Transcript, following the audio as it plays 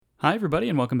Hi, everybody,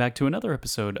 and welcome back to another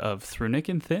episode of Through Nick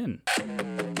and Thin.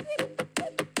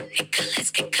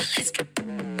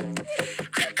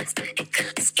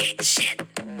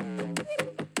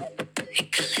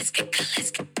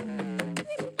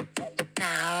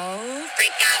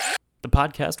 The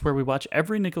podcast where we watch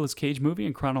every Nicolas Cage movie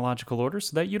in chronological order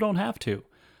so that you don't have to.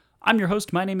 I'm your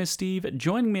host. My name is Steve.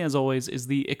 Joining me, as always, is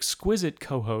the exquisite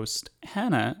co-host,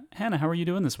 Hannah. Hannah, how are you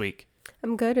doing this week?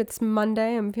 I'm good. It's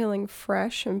Monday. I'm feeling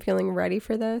fresh. I'm feeling ready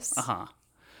for this.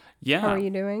 Yeah. How are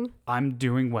you doing? I'm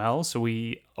doing well. So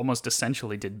we almost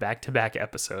essentially did back-to-back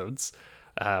episodes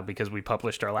because we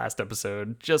published our last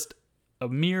episode just a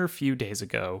mere few days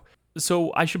ago.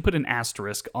 So I should put an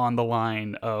asterisk on the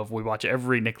line of we watch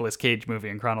every Nicolas Cage movie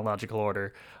in chronological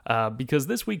order because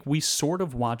this week we sort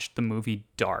of watched the movie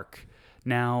Dark.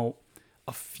 Now,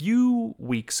 a few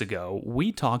weeks ago,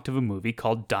 we talked of a movie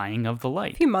called Dying of the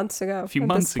Light. A few months ago.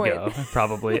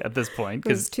 Probably at this point. It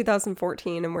was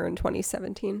 2014 and we're in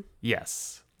 2017.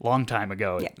 Yes. Long time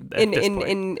ago. Yeah. At this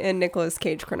point. In Nicolas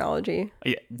Cage chronology.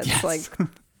 Yeah. That's yes. like,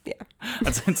 yeah.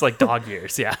 It's like dog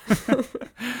years, yeah.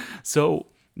 So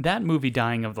that movie,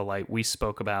 Dying of the Light, we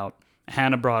spoke about,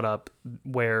 Hannah brought up,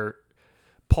 where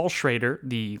Paul Schrader,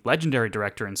 the legendary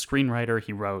director and screenwriter,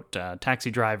 he wrote Taxi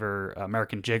Driver,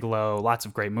 American Gigolo, lots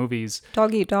of great movies.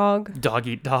 Dog Eat Dog. Dog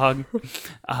Eat Dog,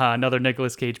 another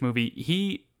Nicolas Cage movie.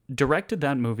 He directed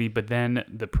that movie, but then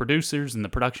the producers and the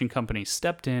production company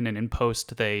stepped in, and in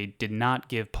post, they did not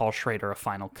give Paul Schrader a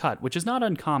final cut, which is not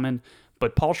uncommon,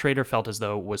 but Paul Schrader felt as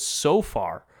though it was so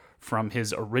far from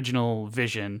his original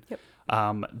vision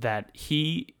that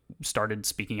he started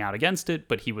speaking out against it,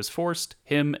 but he was forced.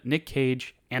 Him, Nick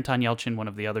Cage, Anton Yelchin, one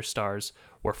of the other stars,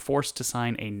 were forced to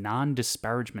sign a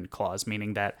non-disparagement clause,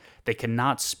 meaning that they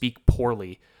cannot speak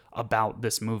poorly about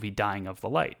this movie Dying of the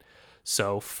Light.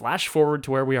 So flash forward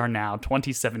to where we are now,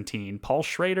 2017. Paul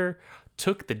Schrader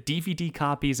took the DVD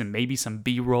copies and maybe some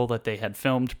B-roll that they had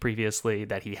filmed previously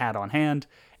that he had on hand,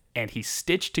 and he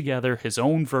stitched together his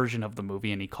own version of the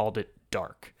movie, and he called it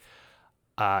Dark.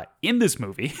 In this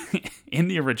movie, in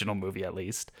the original movie at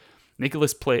least,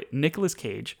 Nicolas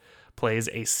Cage plays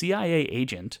a CIA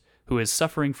agent who is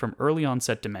suffering from early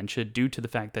onset dementia due to the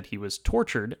fact that he was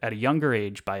tortured at a younger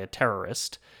age by a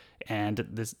terrorist. And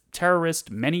this terrorist,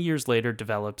 many years later,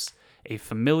 develops a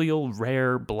familial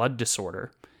rare blood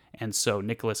disorder. And so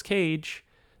Nicolas Cage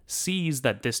sees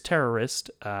that this terrorist...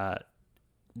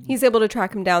 He's able to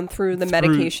track him down through the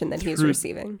medication that he's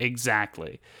receiving.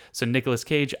 Exactly. So Nicolas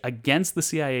Cage, against the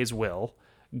CIA's will,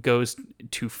 goes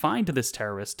to find this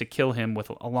terrorist to kill him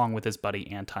along with his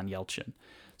buddy Anton Yelchin.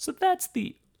 So that's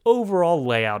the overall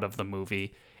layout of the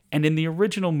movie. And in the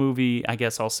original movie, I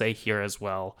guess I'll say here as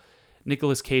well,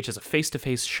 Nicolas Cage has a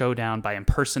face-to-face showdown by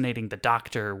impersonating the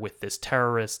doctor with this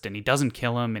terrorist, and he doesn't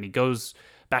kill him, and he goes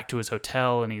back to his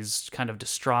hotel, and he's kind of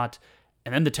distraught.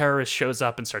 And then the terrorist shows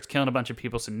up and starts killing a bunch of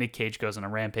people, so Nick Cage goes on a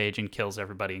rampage and kills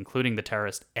everybody, including the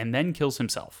terrorist, and then kills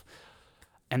himself.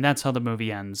 And that's how the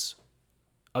movie ends,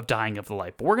 of Dying of the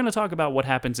Light. But we're going to talk about what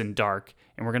happens in Dark,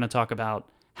 and we're going to talk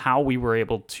about how we were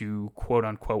able to,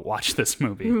 quote-unquote, watch this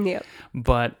movie. Yep.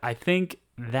 But I think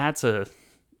that's the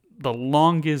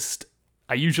longest...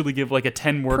 I usually give like a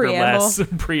 10-word or less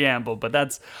preamble, but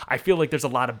I feel like there's a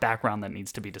lot of background that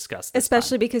needs to be discussed.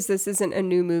 Especially because this isn't a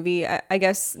new movie. I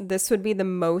guess this would be the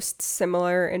most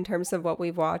similar in terms of what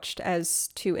we've watched as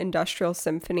to Industrial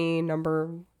Symphony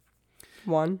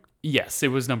 #1. Yes, it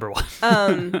was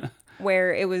 #1.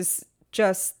 Where it was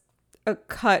just a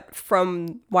cut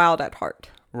from Wild at Heart.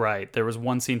 Right. There was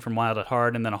one scene from Wild at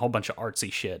Heart and then a whole bunch of artsy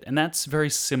shit. And that's very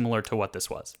similar to what this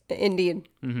was. Indeed.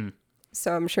 Mm-hmm.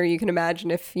 So I'm sure you can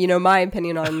imagine, if you know my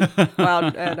opinion on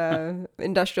Wild at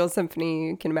Industrial Symphony,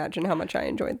 you can imagine how much I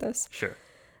enjoyed this. Sure.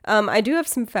 I do have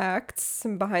some facts,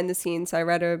 some behind the scenes. I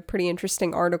read a pretty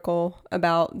interesting article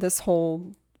about this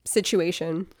whole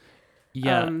situation.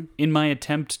 Yeah. In my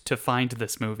attempt to find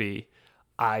this movie,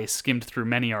 I skimmed through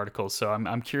many articles. So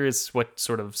I'm curious what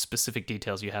sort of specific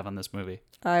details you have on this movie.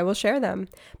 I will share them.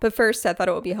 But first, I thought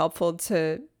it would be helpful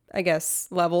to, I guess,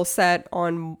 level set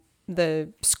on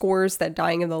the scores that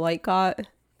Dying of the Light got.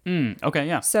 Okay,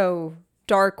 yeah. So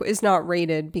Dark is not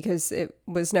rated because it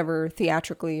was never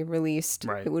theatrically released.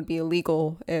 Right. It would be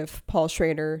illegal if Paul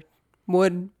Schrader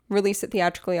would release it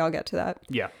theatrically. I'll get to that.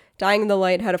 Yeah. Dying of the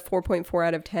Light had a 4.4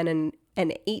 out of 10 and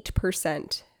an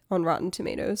 8% on Rotten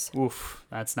Tomatoes. Oof,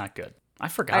 that's not good. I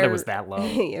forgot it was that low.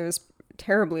 It was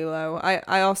terribly low.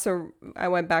 I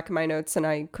went back in my notes and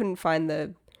I couldn't find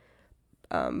the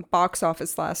box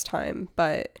office last time,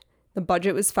 but the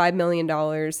budget was $5 million,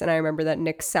 and I remember that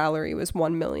Nick's salary was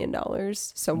 $1 million,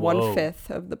 so Whoa. 1/5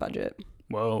 of the budget.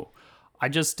 Whoa. I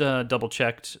just double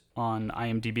checked on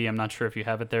IMDb. I'm not sure if you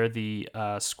have it there. The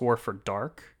score for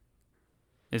Dark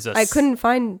is I couldn't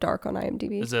find Dark on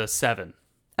IMDb. is a 7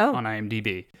 Oh. on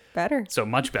IMDb. Better. So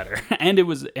much better. And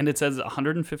it says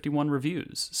 151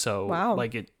 reviews. So Wow.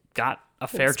 like it got a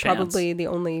fair It's chance. probably the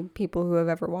only people who have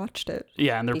ever watched it.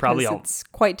 Yeah, and Because it's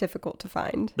quite difficult to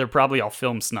find. they're probably all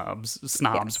film snobs,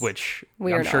 Yes. which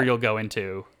We I'm are sure not. you'll go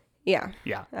into. Yeah.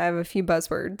 Yeah, I have a few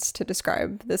buzzwords to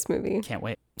describe this movie. can't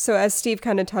wait. So as Steve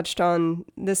kind of touched on,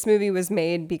 this movie was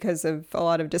made because of a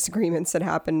lot of disagreements that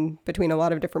happened between a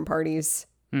lot of different parties.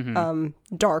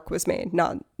 Dark was made,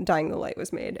 not Dying the Light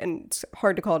was made. And it's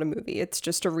hard to call it a movie. It's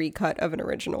just a recut of an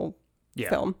original Yeah.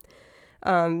 film.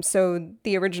 So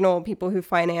the original people who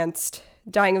financed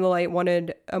Dying of the Light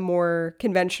wanted a more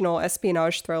conventional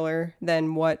espionage thriller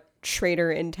than what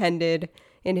Schrader intended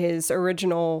in his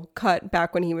original cut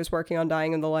back when he was working on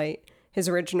Dying of the Light. His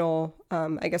original,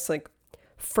 I guess, like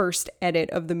first edit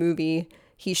of the movie,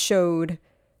 he showed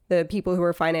the people who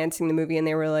were financing the movie and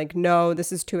they were like, no,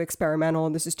 this is too experimental.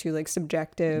 This is too like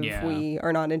subjective. Yeah. We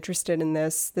are not interested in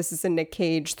this. This is a Nick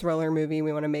Cage thriller movie.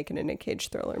 We want to make it a Nick Cage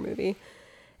thriller movie.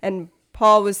 And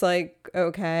Paul was like,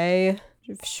 okay,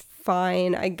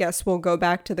 fine. I guess we'll go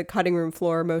back to the cutting room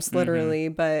floor, most literally.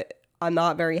 But I'm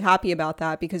not very happy about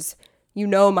that because you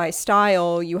know my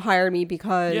style. You hired me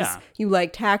because Yeah. you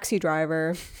like Taxi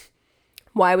Driver.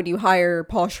 Why would you hire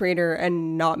Paul Schrader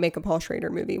and not make a Paul Schrader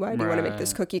movie? Why do you want to make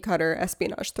this Right. cookie cutter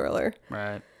espionage thriller?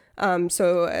 Right.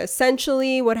 So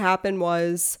essentially what happened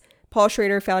was Paul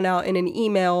Schrader found out in an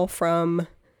email from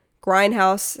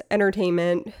Grindhouse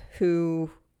Entertainment,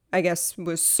 who I guess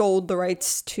was sold the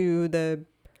rights to the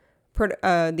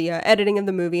editing of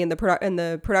the movie and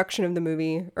the production of the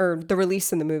movie, or the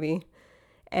release of the movie,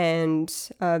 and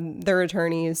their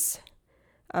attorneys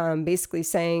basically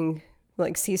saying,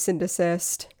 like, cease and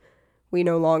desist. We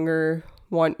no longer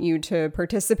want you to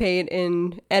participate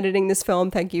in editing this film.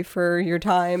 Thank you for your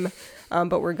time,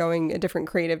 but we're going a different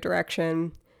creative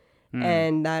direction.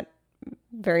 And that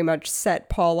very much set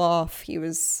Paul off. He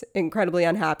was incredibly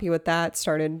unhappy with that,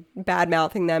 started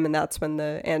bad-mouthing them, and that's when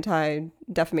the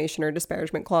anti-defamation or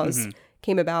disparagement clause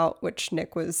came about, which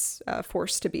Nick was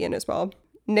forced to be in as well.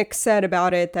 Nick said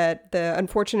about it that the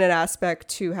unfortunate aspect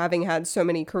to having had so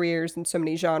many careers in so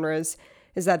many genres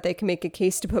is that they can make a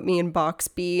case to put me in box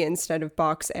B instead of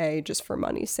box A just for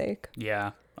money's sake.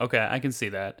 Yeah. Okay, I can see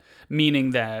that.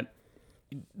 Meaning that,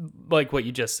 like what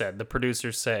you just said, the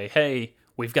producers say, hey,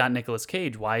 we've got Nicolas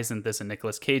Cage. Why isn't this a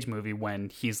Nicolas Cage movie? When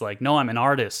he's like, no, I'm an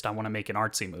artist. I want to make an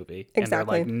artsy movie.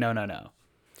 Exactly. And they're like, no.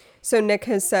 So Nick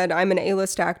has said, I'm an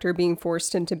A-list actor being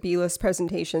forced into B-list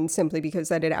presentations simply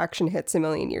because I did action hits a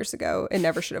million years ago. It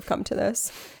never should have come to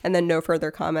this. And then no further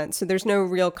comment. So there's no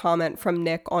real comment from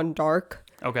Nick on Dark.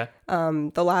 Okay.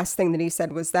 The last thing that he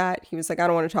said was that he was like, I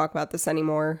don't want to talk about this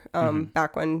anymore.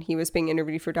 Back when he was being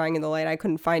interviewed for Dying in the Light, I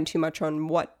couldn't find too much on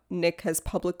what Nick has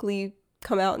publicly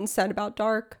come out and said about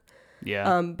Dark.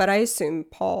 Yeah. But I assume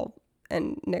Paul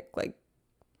and Nick like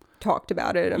talked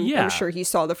about it. Yeah. I'm sure he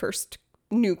saw the first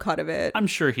new cut of it. I'm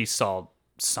sure he saw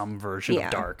some version of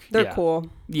Dark. They're Yeah. cool.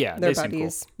 Yeah, They're they seem cool.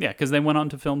 buddies. Yeah, because they went on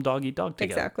to film Dog Eat Dog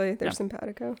together. Exactly. They're Yeah.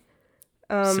 simpatico.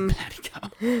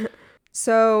 Simpatico.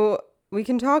 So we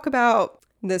can talk about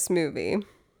this movie.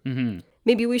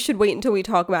 Maybe we should wait until we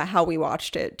talk about how we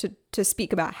watched it to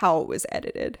speak about how it was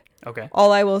edited. Okay.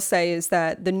 All I will say is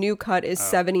that the new cut is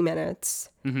 70 minutes.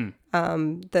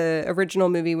 The original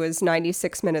movie was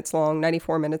 96 minutes long,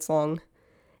 94 minutes long.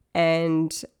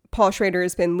 And Paul Schrader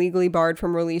has been legally barred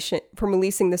from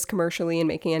releasing this commercially and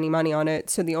making any money on it.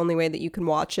 So the only way that you can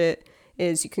watch it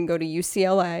is you can go to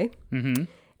UCLA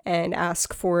and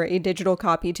ask for a digital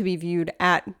copy to be viewed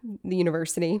at the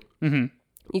university.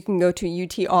 You can go to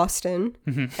UT Austin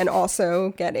and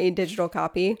also get a digital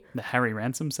copy. The Harry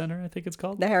Ransom Center, I think it's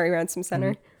called. The Harry Ransom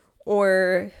Center.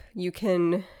 Or you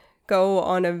can go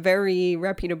on a very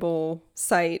reputable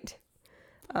site.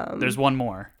 There's one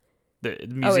more. The is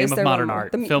Museum of there Modern one more?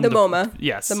 Art. The MoMA.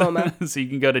 Yes. The MoMA. So you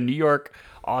can go to New York,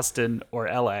 Austin, or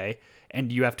LA,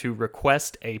 and you have to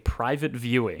request a private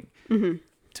viewing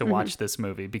to watch this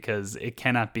movie because it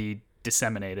cannot be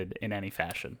disseminated in any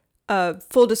fashion.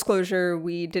 Full disclosure,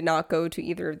 we did not go to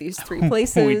either of these three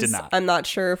places. We did not. I'm not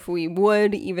sure if we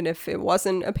would, even if it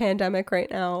wasn't a pandemic right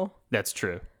now. That's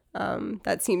true.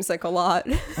 That seems like a lot.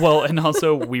 Well, and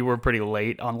also we were pretty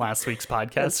late on last week's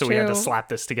podcast, That's so we had to true. slap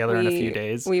this together in a few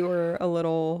days. We were a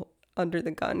little under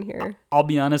the gun here. I'll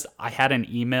be honest, I had an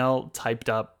email typed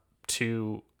up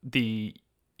to the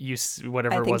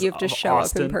whatever I it think was you have to of show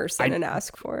Austin. up in person and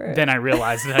ask for it. Then I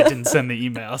realized that I didn't send the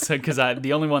email. So because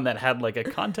the only one that had like a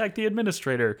contact the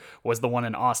administrator was the one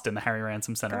in Austin, the Harry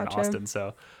Ransom Center in Austin.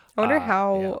 So I wonder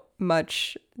how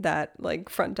much that like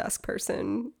front desk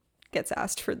person gets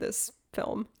asked for this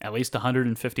film. At least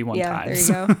 151 times.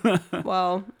 times. There you go.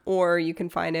 Well, or you can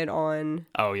find it on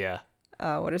Oh yeah.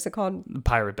 What is it called?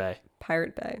 Pirate Bay.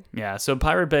 Pirate Bay. Yeah, so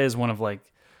Pirate Bay is one of like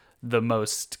the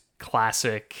most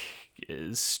classic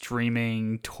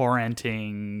streaming,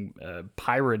 torrenting,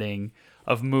 pirating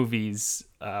of movies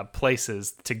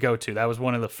places to go to. That was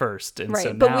one of the first. And right,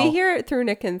 so but now, we here at Through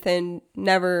Nick and Thin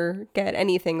never get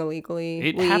anything illegally.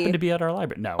 It we happened to be at our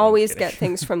library. No, always get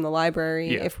things from the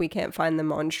library Yeah. if we can't find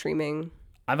them on streaming.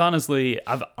 I've honestly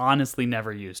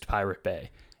never used Pirate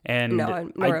Bay. And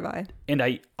No, nor have I.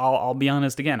 And I'll be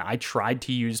honest again, I tried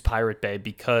to use Pirate Bay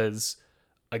because,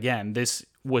 again, this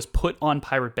was put on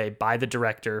Pirate Bay by the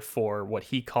director for what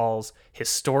he calls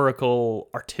historical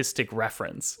artistic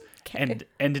reference. Okay.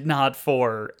 And not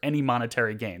for any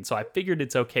monetary gain. So I figured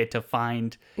it's okay to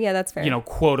find, Yeah, that's fair.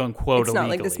 quote unquote, it's not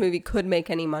like illegally. this movie could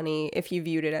make any money if you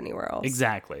viewed it anywhere else.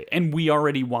 Exactly. And we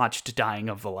already watched Dying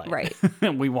of the Light. Right.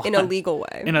 We watched, In a legal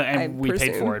way. and we paid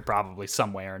presume. for it probably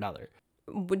some way or another.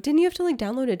 Didn't you have to like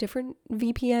download a different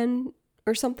VPN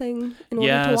or something in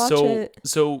order to watch it?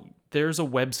 So there's a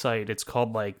website. It's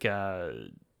called like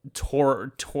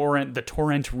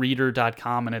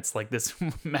torrentreader.com, and it's like this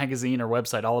magazine or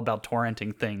website all about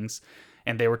torrenting things.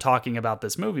 And they were talking about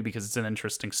this movie because it's an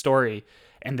interesting story.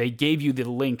 And they gave you the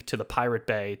link to the Pirate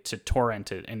Bay to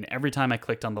torrent it. And every time I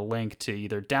clicked on the link to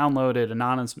either download it,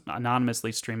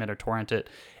 anonymously stream it, or torrent it,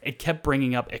 it kept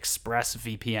bringing up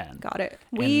ExpressVPN. Got it.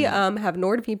 We have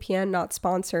NordVPN, not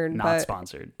sponsored. Not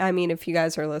sponsored. I mean, if you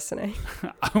guys are listening.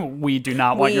 We do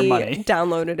not want your money. We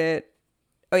downloaded it.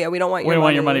 Oh, yeah, we don't want your money. We don't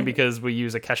want your money because we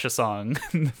use a Kesha song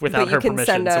without her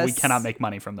permission, so we cannot make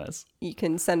money from this. You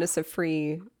can send us a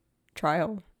free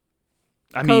trial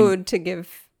I code mean, to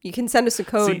give. You can send us a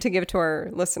code to give to our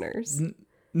listeners.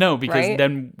 No, because right?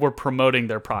 then we're promoting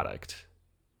their product.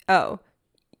 Oh,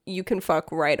 you can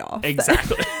fuck right off.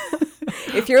 Exactly.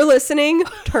 If you're listening,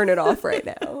 turn it off right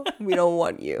now. We don't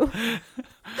want you.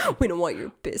 We don't want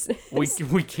your business.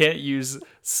 We can't use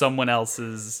someone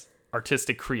else's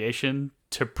artistic creation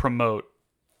to promote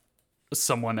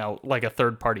someone else, like a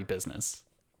third party business.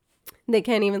 They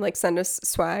can't even like send us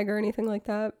swag or anything like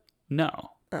that. No,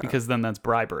 because then that's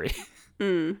bribery.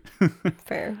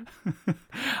 Fair.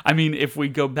 I mean, if we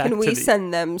go back Can we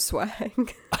send them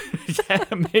swag? Yeah,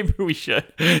 maybe we should.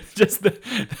 Just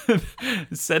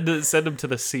send them to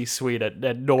the C-suite at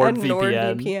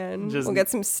NordVPN. NordVPN. Just we'll get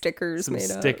some stickers some made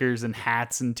up. stickers and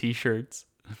hats and T-shirts.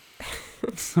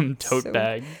 Some tote So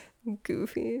bag.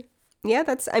 Goofy. Yeah,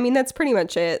 that's pretty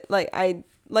much it. Like I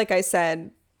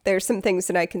said, there's some things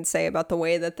that I can say about the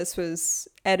way that this was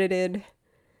edited,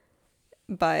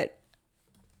 but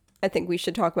I think we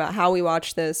should talk about how we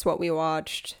watched this, what we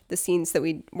watched, the scenes that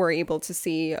we were able to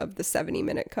see of the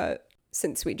 70-minute cut.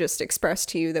 Since we just expressed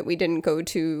to you that we didn't go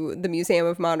to the Museum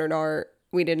of Modern Art,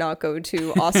 we did not go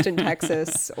to Austin,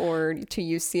 Texas, or to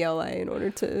UCLA in order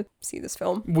to see this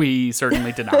film. We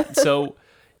certainly did not. So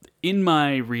in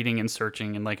my reading and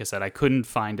searching, and like I said, I couldn't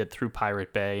find it through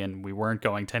Pirate Bay, and we weren't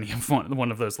going to any of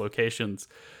one of those locations.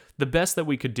 The best that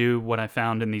we could do, what I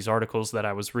found in these articles that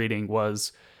I was reading,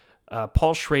 was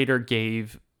Paul Schrader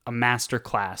gave a master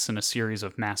class in a series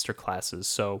of master classes.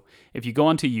 So if you go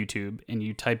onto YouTube and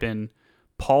you type in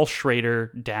Paul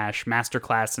Schrader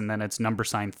 -masterclass, and then it's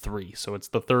 #3. So it's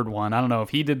the third one. I don't know if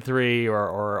he did 3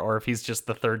 or if he's just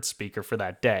the third speaker for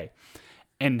that day.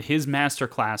 And his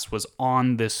masterclass was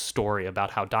on this story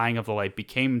about how Dying of the Light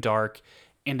became dark,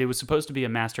 and it was supposed to be a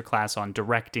masterclass on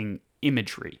directing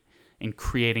imagery and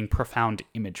creating profound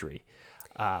imagery.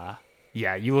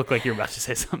 Yeah, you look like you're about to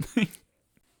say something.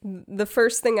 The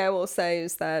first thing I will say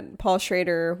is that Paul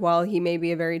Schrader, while he may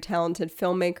be a very talented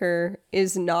filmmaker,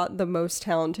 is not the most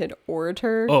talented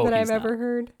orator that I've ever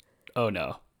heard. Oh,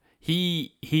 no.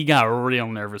 He got real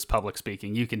nervous public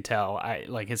speaking. You can tell.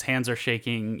 His hands are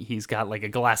shaking. He's got like a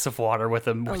glass of water with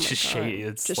him, which is shaky.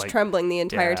 It's just like, trembling the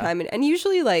entire time. And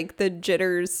usually like the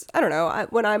jitters, I don't know,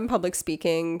 when I'm public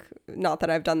speaking, not that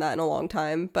I've done that in a long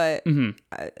time, but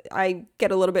I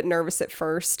get a little bit nervous at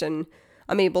first, and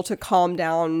I'm able to calm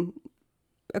down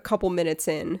a couple minutes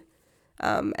in.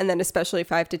 And then especially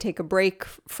if I have to take a break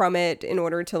from it in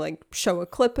order to like show a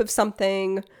clip of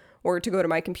something, or to go to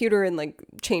my computer and like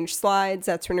change slides,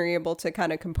 that's when you're able to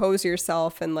kind of compose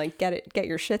yourself and like get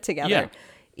your shit together. Yeah.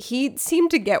 he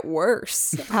seemed to get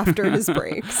worse after his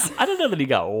breaks. I don't know that he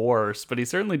got worse, but he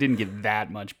certainly didn't get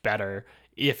that much better,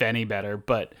 if any better.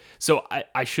 But so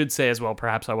I should say as well,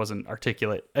 perhaps I wasn't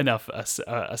articulate enough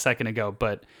a second ago,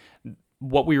 but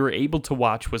what we were able to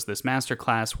watch was this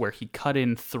masterclass where he cut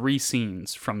in 3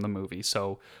 scenes from the movie.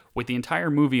 So with the entire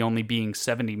movie only being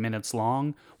 70 minutes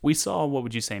long, we saw, what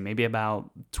would you say, maybe about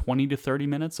 20 to 30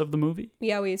 minutes of the movie?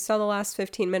 Yeah, we saw the last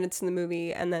 15 minutes in the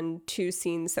movie and then 2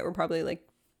 scenes that were probably like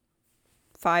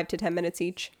 5 to 10 minutes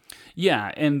each.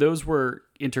 Yeah, and those were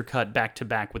intercut back to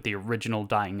back with the original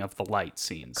Dying of the Light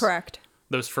scenes. Correct.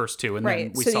 Those first 2. And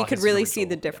Right. then we So saw you could his really original, see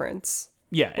the difference.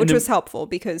 Yeah. Which was helpful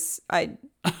because I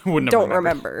wouldn't have don't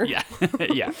remember. Yeah.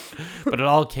 Yeah. But it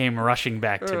all came rushing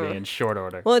back to me in short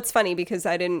order. Well, it's funny because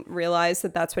I didn't realize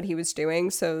that that's what he was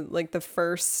doing. So, like, the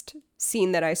first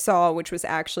scene that I saw, which was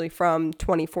actually from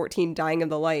 2014 Dying of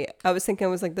the Light, I was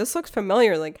thinking, this looks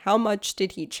familiar. Like, how much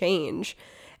did he change?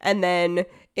 And then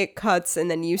it cuts, and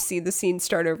then you see the scene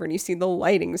start over, and you see the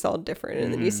lighting's all different.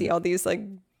 And then you see all these, like,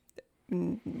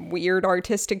 weird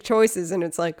artistic choices, and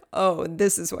it's like, oh,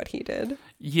 this is what he did.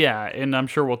 Yeah, and I'm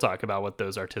sure we'll talk about what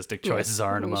those artistic choices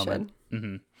are in a moment.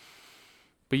 Mm-hmm.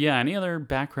 But yeah, any other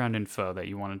background info that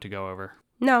you wanted to go over?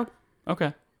 No.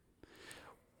 Okay.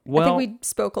 Well, I think we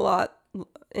spoke a lot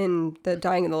in the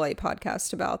Dying of the Light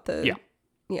podcast about the...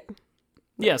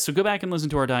 Yeah, so go back and listen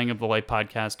to our Dying of the Light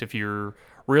podcast if you're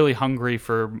really hungry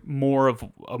for more of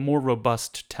a more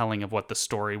robust telling of what the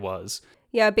story was.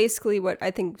 Yeah, basically what I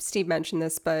think Steve mentioned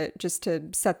this, but just to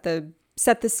set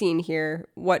the scene here,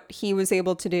 what he was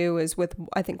able to do is with,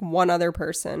 I think, one other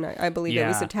person, I believe it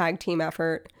was a tag team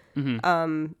effort.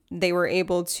 Mm-hmm. They were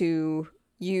able to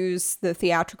use the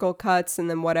theatrical cuts and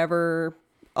then whatever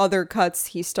other cuts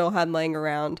he still had laying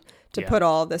around to put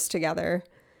all this together.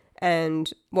 And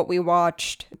what we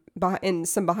watched in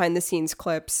some behind the scenes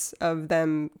clips of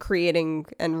them creating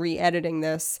and re-editing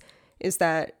this is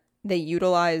that they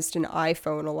utilized an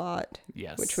iPhone a lot.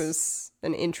 Yes. Which was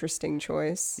an interesting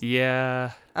choice.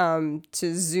 Yeah. To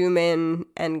zoom in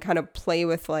and kind of play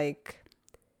with like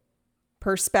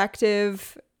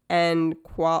perspective and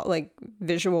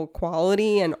visual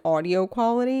quality and audio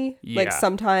quality. Yeah. Like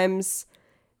sometimes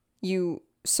you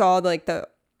saw like the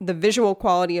visual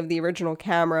quality of the original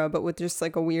camera, but with just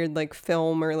like a weird like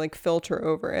film or like filter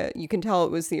over it. You can tell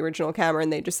it was the original camera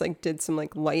and they just like did some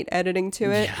like light editing to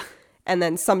it. Yeah. And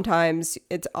then sometimes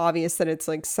it's obvious that it's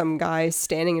like some guy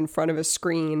standing in front of a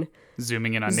screen,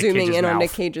 zooming in on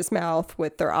Nick Cage's mouth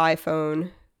with their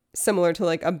iPhone, similar to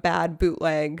like a bad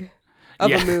bootleg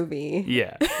of a movie.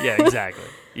 Yeah, exactly.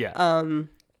 Yeah.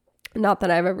 Not that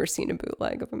I've ever seen a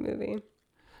bootleg of a movie.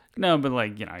 No, but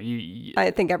like,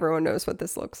 I think everyone knows what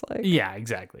this looks like. Yeah,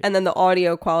 exactly. And then the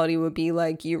audio quality would be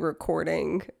like you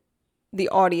recording the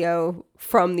audio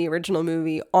from the original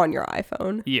movie on your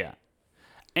iPhone. Yeah.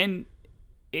 And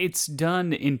it's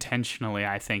done intentionally,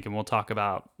 I think, and we'll talk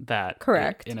about that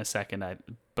Correct. in a second.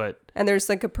 And there's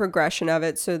like a progression of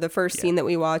it. So the first scene that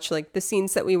we watch, like the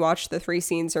scenes that we watch, the 3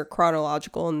 scenes are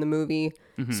chronological in the movie.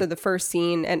 Mm-hmm. So the first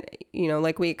scene, and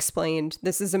like we explained,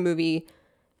 this is a movie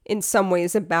in some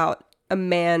ways about a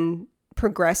man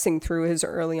progressing through his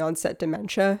early onset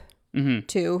dementia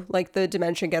too. Like the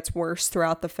dementia gets worse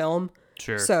throughout the film.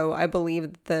 Sure. So I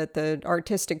believe that the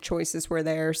artistic choices were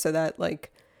there so that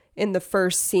like in the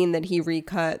first scene that he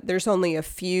recut, there's only a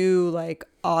few like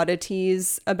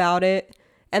oddities about it.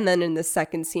 And then in the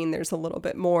second scene, there's a little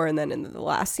bit more. And then in the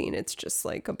last scene, it's just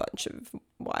like a bunch of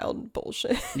wild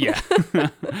bullshit. Yeah.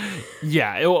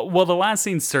 Yeah. Well, the last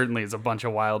scene certainly is a bunch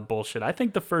of wild bullshit. I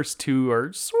think the first 2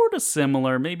 are sort of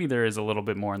similar. Maybe there is a little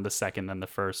bit more in the second than the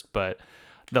first, but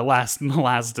the last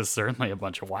is certainly a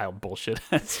bunch of wild bullshit,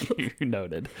 as you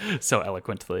noted so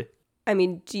eloquently. I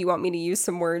mean, do you want me to use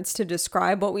some words to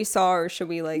describe what we saw, or should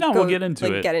we we'll get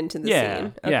into it. Get into the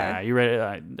scene? Okay. Yeah, you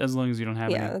ready? As long as you don't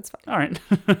have any. Yeah, that's fine.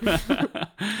 All right.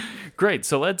 Great.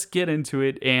 So let's get into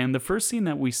it. And the first scene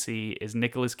that we see is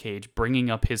Nicolas Cage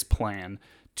bringing up his plan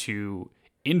to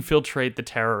infiltrate the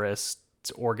terrorist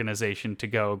organization to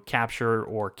go capture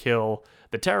or kill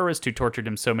the terrorist who tortured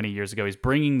him so many years ago. He's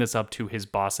bringing this up to his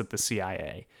boss at the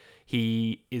CIA.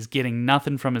 He is getting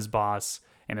nothing from his boss,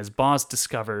 and his boss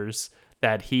discovers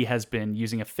that he has been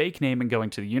using a fake name and going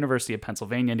to the University of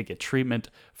Pennsylvania to get treatment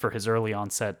for his early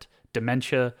onset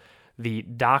dementia. The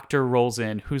doctor rolls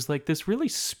in, who's like this really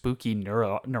spooky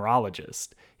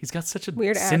neurologist. He's got such a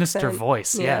weird sinister accent.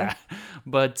 Voice. Yeah.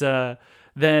 But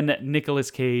then Nicolas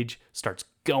Cage starts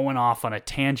going off on a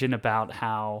tangent about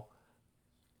how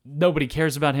nobody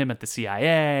cares about him at the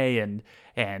CIA and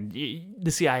the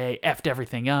CIA effed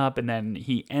everything up. And then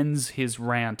he ends his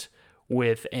rant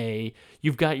with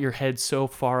you've got your head so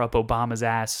far up Obama's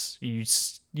ass, you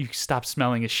stop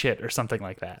smelling his shit or something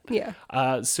like that. Yeah.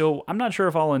 So I'm not sure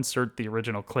if I'll insert the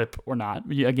original clip or not.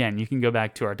 Again, you can go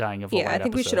back to our Dying of the Light Yeah, I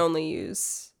think we should episode. only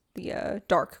use the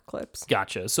dark clips.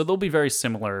 Gotcha. So they'll be very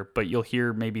similar, but you'll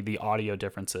hear maybe the audio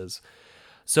differences.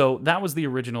 So that was the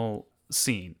original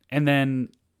scene. And then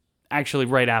actually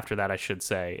right after that, I should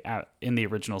say, in the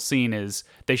original scene is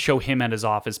they show him at his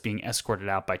office being escorted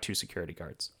out by 2 security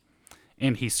guards.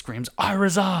 And he screams, "I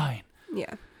resign."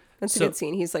 Yeah. That's a good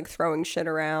scene. He's like throwing shit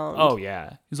around. Oh,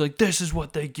 yeah. He's like, "This is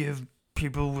what they give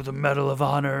people with a Medal of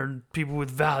Honor and people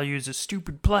with values, a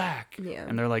stupid plaque." Yeah.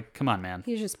 And they're like, "Come on, man."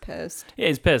 He's just pissed. Yeah,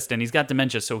 he's pissed, and he's got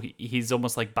dementia, so he's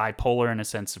almost like bipolar in a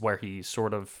sense where he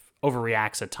sort of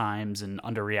overreacts at times and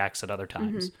underreacts at other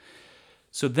times. Mm-hmm.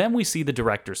 So then we see the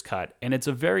director's cut, and it's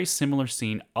a very similar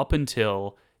scene up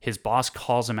until his boss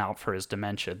calls him out for his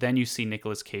dementia. Then you see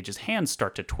Nicolas Cage's hands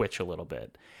start to twitch a little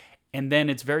bit. And then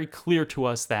it's very clear to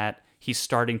us that he's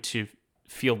starting to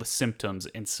feel the symptoms,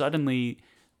 and suddenly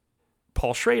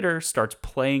Paul Schrader starts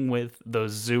playing with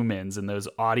those zoom-ins and those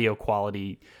audio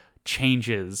quality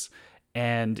changes,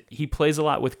 and he plays a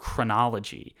lot with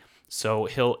chronology. So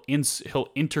he'll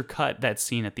intercut that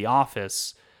scene at the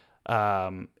office,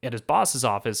 at his boss's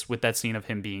office, with that scene of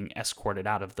him being escorted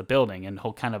out of the building, and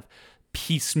he'll kind of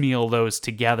piecemeal those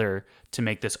together to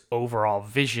make this overall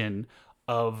vision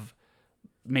of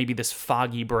maybe this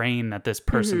foggy brain that this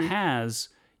person has,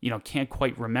 can't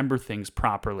quite remember things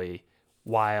properly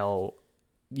while,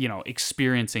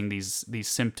 experiencing these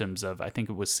symptoms of, I think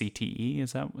it was CTE.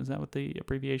 Is that what the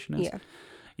abbreviation is? Yeah.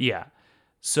 Yeah.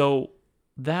 So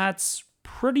that's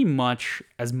pretty much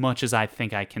as I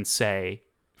think I can say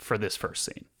for this first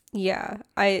scene. Yeah.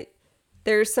 I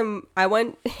lived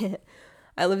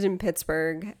in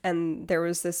Pittsburgh, and there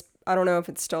was this, I don't know if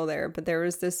it's still there, but there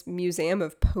was this museum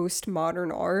of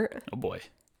postmodern art. Oh boy.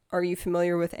 Are you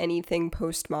familiar with anything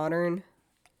postmodern?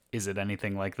 Is it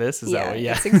anything like this?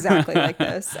 It's exactly like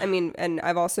this. I mean, and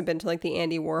I've also been to like the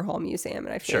Andy Warhol Museum,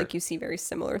 and I feel Sure. like you see very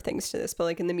similar things to this. But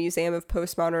like in the Museum of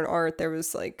Postmodern Art, there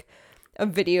was like a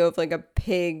video of like a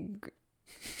pig,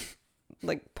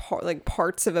 like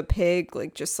parts of a pig,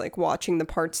 like just like watching the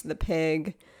parts of the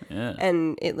pig. Yeah.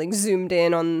 And it like zoomed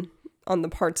in on the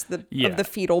parts of the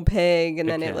fetal pig, and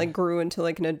then it like grew into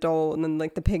like an adult, and then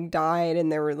like the pig died,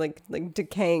 and there were like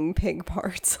decaying pig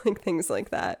parts, like things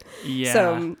like that. Yeah.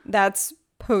 So that's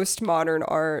postmodern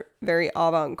art, very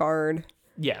avant-garde.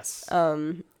 Yes.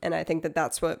 And I think that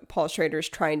that's what Paul Schrader's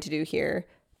trying to do here.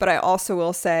 But I also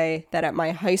will say that at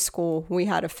my high school, we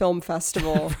had a film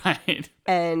festival. Right.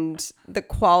 And the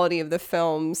quality of the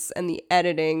films and the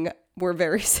editing were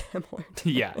very similar.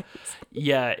 Yeah.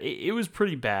 It was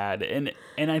pretty bad. And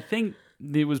I think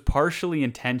it was partially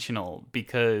intentional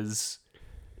because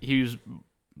he was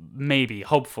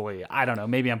hopefully, I don't know,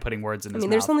 maybe I'm putting words in his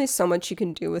mouth. There's only so much you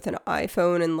can do with an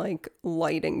iPhone and like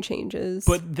lighting changes.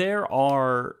 But there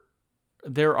are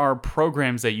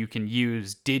programs that you can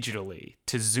use digitally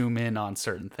to zoom in on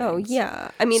certain things. Oh, yeah.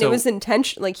 It was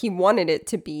intentional. Like, he wanted it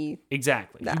to be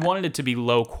exactly that. He wanted it to be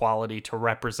low quality to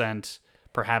represent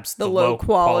perhaps the low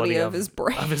quality of his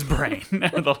brain.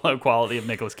 The low quality of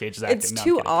Nicolas Cage's acting. It's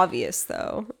too obvious,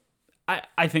 though.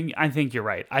 I think you're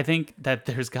right. I think that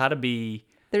there's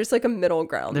like a middle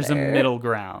ground. There's a middle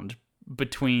ground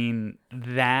between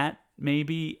that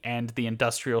maybe and the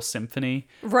Industrial Symphony,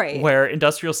 right? Where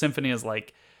Industrial Symphony is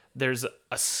like there's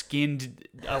a skinned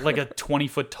like a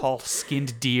 20-foot tall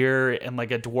skinned deer and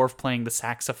like a dwarf playing the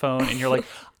saxophone, and you're like,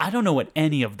 I don't know what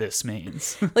any of this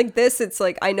means. Like this, it's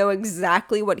like I know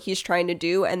exactly what he's trying to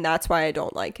do, and that's why I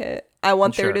don't like it. I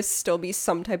want there to still be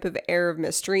some type of air of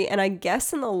mystery, and I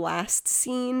guess in the last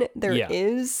scene there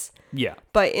is. Yeah.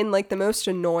 But in like the most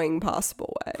annoying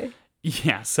possible way.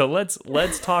 Yeah, so let's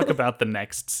talk about the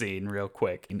next scene real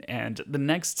quick. And the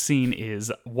next scene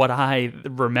is what I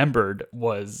remembered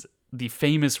was the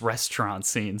famous restaurant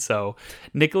scene. So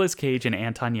Nicolas Cage and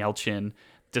Anton Yelchin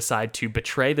decide to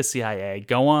betray the CIA,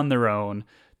 go on their own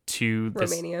to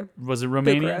Romania. Was it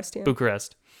Romania? Bucharest, yeah.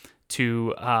 Bucharest.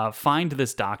 To find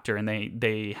this doctor, and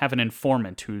they have an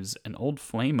informant who's an old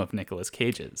flame of Nicolas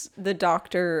Cage's. The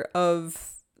doctor of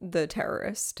the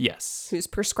terrorist. Yes. Who's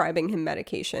prescribing him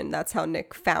medication. That's how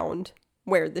Nick found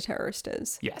where the terrorist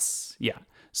is. Yes. Yeah.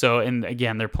 So, and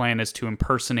again, their plan is to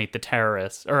impersonate the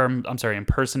terrorist, or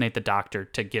impersonate the doctor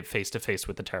to get face to face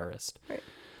with the terrorist. Right.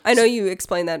 I know you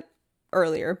explained that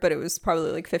earlier, but it was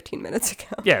probably like 15 minutes ago.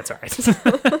 Yeah, it's all right.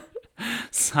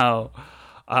 So,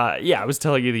 I was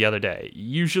telling you the other day,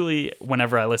 usually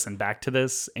whenever I listen back to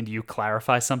this and you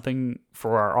clarify something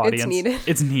for our audience,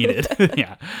 it's needed.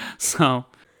 Yeah. So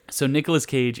So Nicolas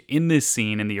Cage in this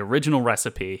scene, in the original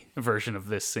recipe version of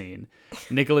this scene,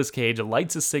 Nicolas Cage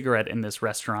lights a cigarette in this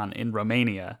restaurant in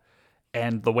Romania,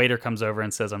 and the waiter comes over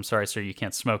and says, "I'm sorry, sir, you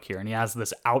can't smoke here." And he has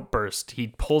this outburst.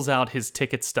 He pulls out his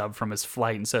ticket stub from his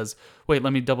flight and says, "Wait,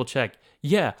 let me double check.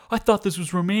 Yeah, I thought this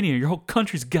was Romania. Your whole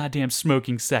country's goddamn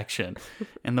smoking section."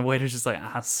 And the waiter's just like,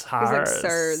 sorry. He's like,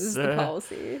 "Sir, this is the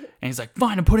policy." And he's like,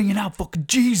 "Fine, I'm putting it out, fucking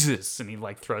Jesus." And he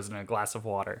like throws it in a glass of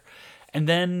water. And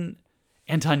then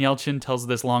Anton Yelchin tells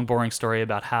this long, boring story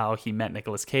about how he met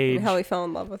Nicolas Cage. And how he fell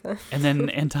in love with him. And then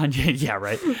yeah,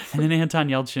 right. And then Anton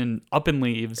Yelchin up and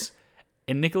leaves.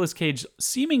 And Nicolas Cage,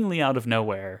 seemingly out of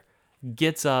nowhere,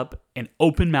 gets up and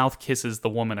open mouth kisses the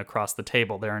woman across the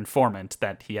table, their informant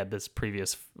that he had this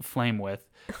previous flame with,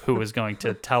 who was going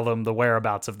to tell him the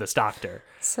whereabouts of this doctor.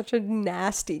 Such a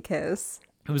nasty kiss.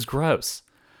 It was gross.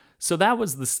 So that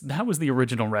was the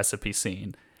original recipe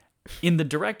scene. In the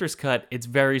director's cut, it's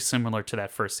very similar to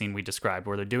that first scene we described,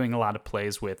 where they're doing a lot of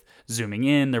plays with zooming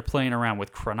in. They're playing around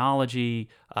with chronology,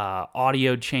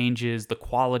 audio changes, the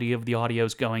quality of the audio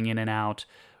is going in and out.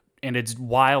 And it's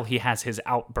while he has his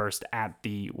outburst at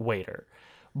the waiter.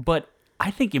 But I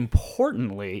think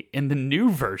importantly, in the new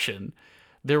version,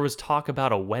 there was talk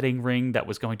about a wedding ring that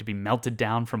was going to be melted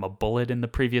down from a bullet in the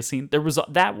previous scene.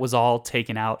 That was all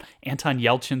taken out. Anton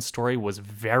Yelchin's story was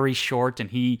very short, and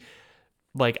he,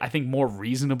 I think more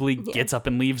reasonably gets up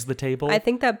and leaves the table. I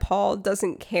think that Paul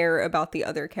doesn't care about the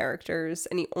other characters,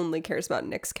 and he only cares about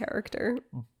Nick's character.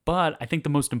 But I think the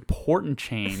most important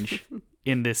change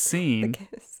in this scene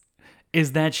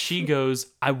is that she goes,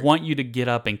 "I want you to get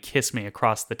up and kiss me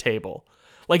across the table."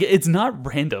 It's not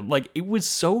random. It was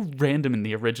so random in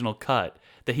the original cut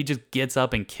that he just gets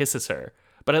up and kisses her.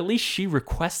 But at least she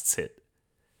requests it.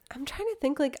 I'm trying to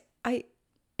think,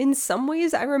 in some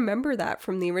ways, I remember that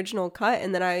from the original cut,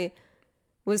 and then I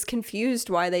was confused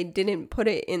why they didn't put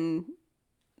it in,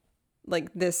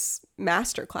 this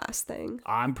masterclass thing.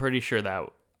 I'm pretty sure that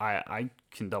I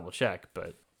can double check,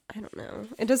 but I don't know.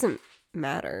 It doesn't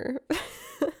matter.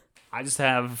 I just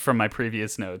have from my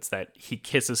previous notes that he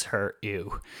kisses her,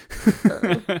 ew.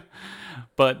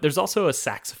 But there's also a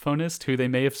saxophonist who they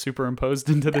may have superimposed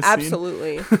into this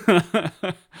Absolutely.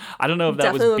 scene. I don't know if that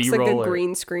Definitely was looks B-roll like a or...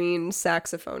 green screen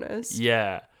saxophonist.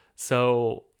 Yeah.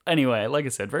 So anyway, like I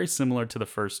said, very similar to the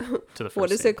first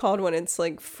What is scene. it called when it's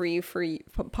free for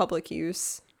public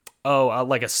use? Oh,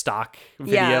 like a stock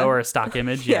video or a stock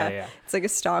image? Yeah. It's like a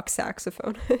stock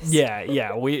saxophonist. Yeah.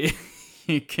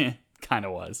 He kind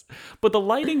of was. But the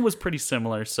lighting was pretty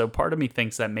similar, so part of me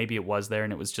thinks that maybe it was there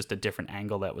and it was just a different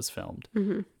angle that was filmed.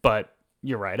 Mm-hmm. But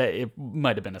you're right, it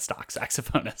might have been a stock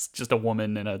saxophonist, just a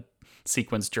woman in a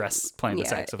sequins dress playing the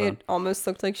saxophone. It almost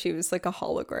looked like she was like a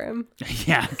hologram.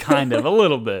 Yeah, kind of, a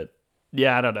little bit.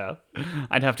 Yeah, I don't know.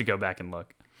 I'd have to go back and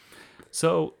look.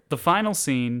 So the final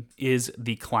scene is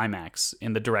the climax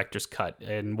in the director's cut,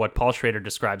 and what Paul Schrader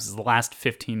describes as the last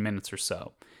 15 minutes or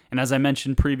so. And as I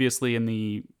mentioned previously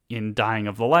in Dying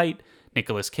of the Light,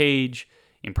 Nicolas Cage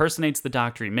impersonates the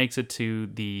doctor. He makes it to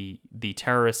the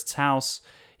terrorist's house.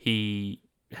 He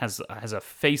has a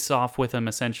face-off with him,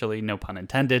 essentially, no pun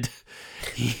intended.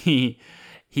 He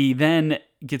then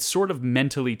gets sort of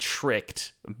mentally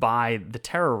tricked by the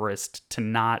terrorist to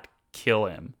not kill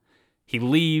him. He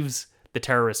leaves. The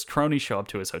terrorist cronies show up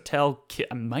to his hotel,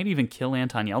 might even kill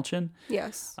Anton Yelchin.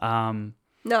 Yes.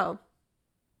 No.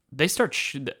 They start...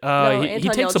 he Anton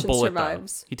takes a Yelchin bullet,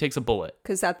 survives. though. He takes a bullet.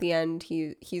 Because at the end,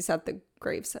 he's at the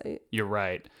gravesite. You're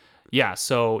right. Yeah,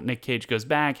 so Nick Cage goes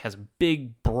back, has a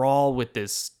big brawl with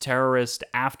this terrorist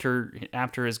after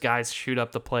his guys shoot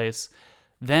up the place.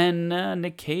 Then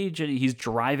Nick Cage, he's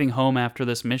driving home after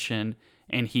this mission,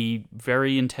 and he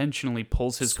very intentionally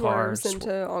pulls his car... Swerves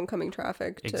into oncoming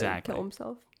traffic to kill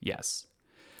himself. Yes.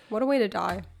 What a way to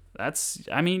die. That's,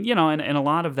 I mean, and a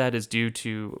lot of that is due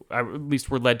to, at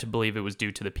least we're led to believe it was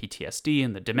due to the PTSD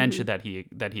and the dementia that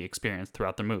he experienced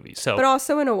throughout the movie. So, but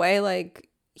also in a way,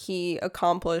 he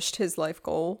accomplished his life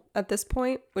goal at this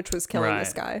point, which was killing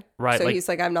this guy. Right. So he's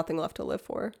like, I have nothing left to live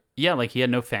for. Yeah, he had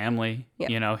no family.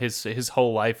 Yeah. His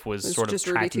whole life was sort of just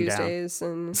tracking Ruby Tuesdays,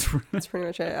 and that's pretty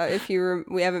much it.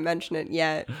 We haven't mentioned it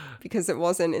yet because it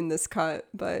wasn't in this cut,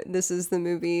 but this is the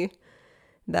movie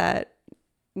that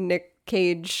Nick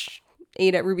Cage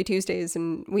ate at Ruby Tuesdays,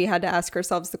 and we had to ask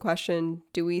ourselves the question,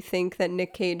 do we think that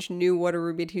Nick Cage knew what a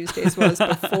Ruby Tuesdays was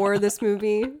before this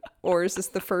movie, or is this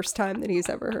the first time that he's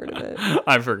ever heard of it?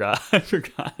 I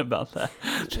forgot about that.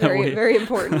 Very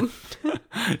important.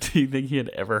 Do you think he had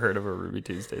ever heard of a Ruby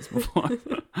Tuesdays before?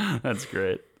 That's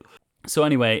great. So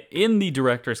anyway, in the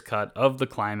director's cut of the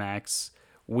climax,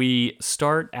 we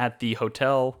start at the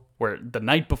hotel where the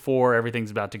night before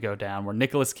everything's about to go down, where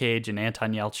Nicolas Cage and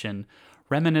Anton Yelchin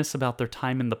reminisce about their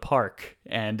time in the park.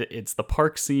 And it's the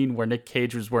park scene where Nick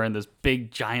Cage was wearing this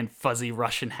big, giant, fuzzy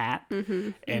Russian hat.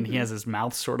 And he has his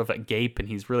mouth sort of agape, and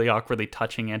he's really awkwardly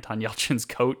touching Anton Yelchin's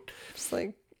coat. Just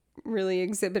like really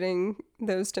exhibiting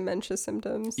those dementia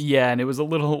symptoms. Yeah, and it was a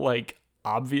little like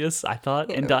obvious, I thought,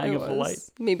 in Dying of the Light.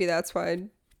 Maybe that's why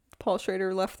Paul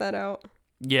Schrader left that out.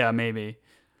 Yeah, maybe.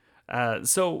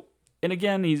 And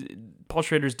again, Paul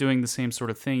Schrader's doing the same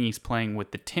sort of thing. He's playing with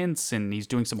the tints, and he's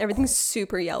doing some... Everything's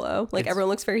super yellow. Like, everyone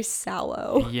looks very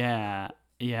sallow. Yeah.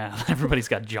 Everybody's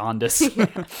got jaundice.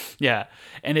 Yeah.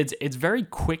 And it's very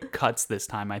quick cuts this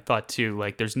time, I thought, too.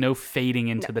 Like, there's no fading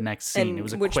into the next scene. It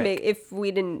was quick. If we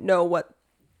didn't know what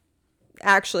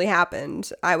actually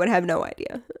happened, I would have no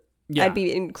idea. Yeah. I'd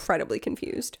be incredibly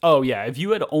confused. Oh, yeah. If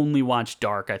you had only watched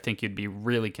Dark, I think you'd be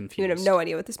really confused. You would have no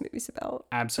idea what this movie's about.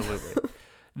 Absolutely.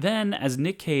 Then, as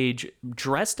Nick Cage,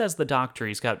 dressed as the Doctor,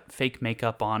 he's got fake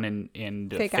makeup on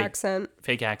and fake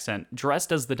accent,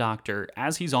 dressed as the Doctor,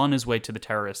 as he's on his way to the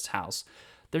terrorist's house,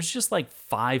 there's just like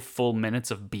 5 full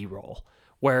minutes of B-roll,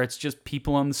 where it's just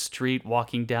people on the street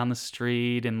walking down the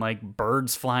street, and like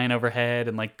birds flying overhead,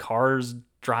 and like cars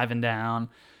driving down.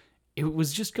 It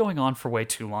was just going on for way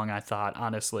too long, I thought,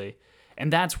 honestly.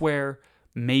 And that's where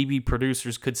maybe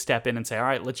producers could step in and say, all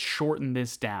right, let's shorten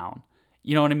this down.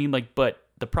 You know what I mean? Like, but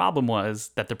the problem was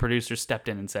that the producers stepped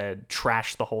in and said,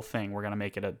 trash the whole thing. We're going to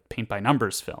make it a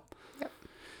paint-by-numbers film. Yep.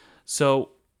 So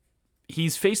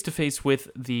he's face-to-face with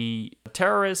the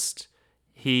terrorist.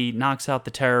 He knocks out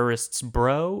the terrorist's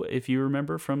bro, if you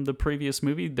remember from the previous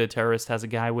movie. The terrorist has a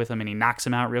guy with him, and he knocks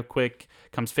him out real quick,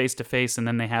 comes face-to-face, and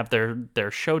then they have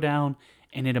their showdown,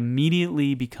 and it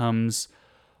immediately becomes...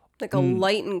 like a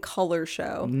light and color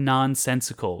show.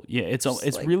 Nonsensical. Yeah, it's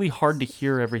like, really hard to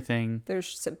hear everything.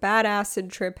 There's just a bad acid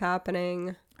trip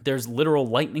happening. There's literal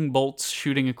lightning bolts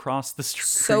shooting across the screen.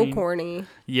 So corny.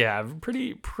 Yeah,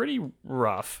 pretty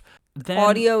rough. Then,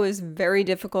 audio is very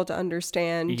difficult to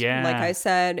understand. Yeah. Like I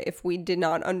said, if we did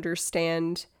not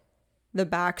understand the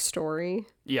backstory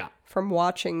from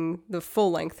watching the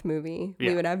full-length movie,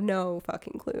 we would have no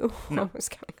fucking clue what was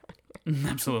going on.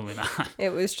 Absolutely not. It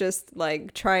was just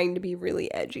like trying to be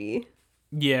really edgy.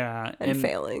 Yeah. And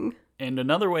failing. And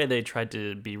another way they tried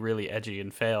to be really edgy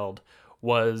and failed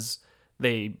was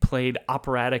they played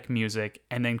operatic music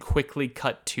and then quickly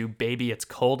cut to Baby It's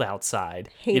Cold Outside.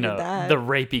 Hated that. The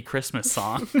rapey Christmas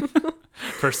song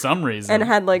for some reason. And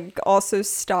had like also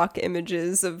stock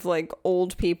images of like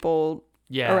old people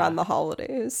around the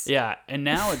holidays. Yeah, and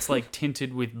now it's like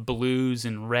tinted with blues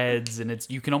and reds, and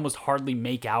you can almost hardly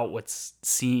make out what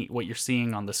you're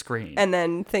seeing on the screen. And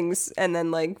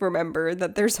then like remember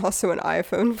that there's also an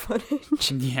iPhone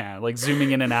footage. Yeah, like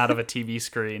zooming in and out of a TV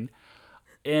screen.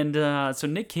 And so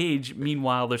Nick Cage,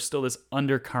 meanwhile, there's still this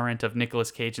undercurrent of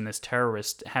Nicolas Cage and this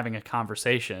terrorist having a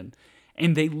conversation.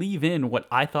 And they leave in what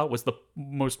I thought was the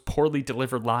most poorly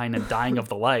delivered line in Dying of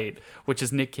the Light, which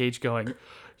is Nick Cage going,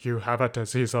 "You have a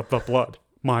disease of the blood.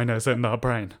 Mine is in the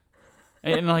brain."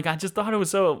 And like, I just thought it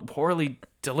was so poorly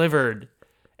delivered.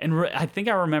 And I think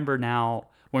I remember now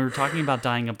when we were talking about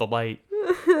Dying of the Light.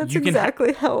 That's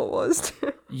exactly how it was.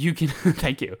 You can,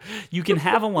 thank you. You can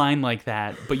have a line like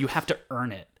that, but you have to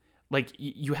earn it. Like,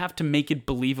 you have to make it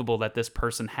believable that this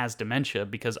person has dementia,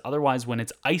 because otherwise when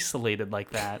it's isolated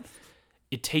like that,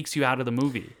 it takes you out of the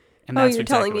movie. And that's you're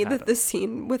exactly telling me that the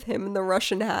scene with him in the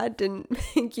Russian hat didn't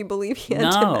make you believe he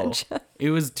had dementia?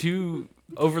 It was too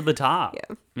over the top.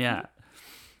 Yeah.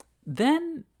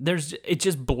 Then it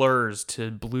just blurs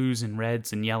to blues and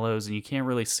reds and yellows, and you can't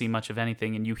really see much of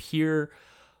anything, and you hear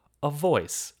a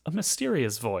voice, a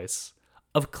mysterious voice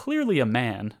of clearly a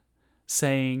man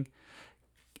saying,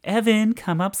 "Evan,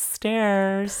 come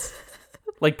upstairs."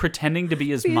 Like pretending to be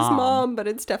his mom. His mom, but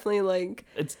it's definitely like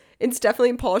it's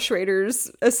definitely Paul Schrader's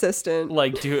assistant.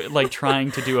 Like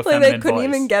trying to do a like feminine voice. They couldn't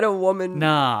even get a woman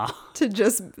to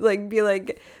just like be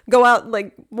like go out,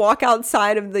 like walk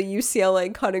outside of the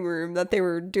UCLA cutting room that they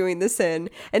were doing this in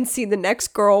and see the next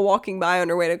girl walking by on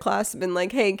her way to class and been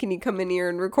like, "Hey, can you come in here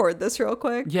and record this real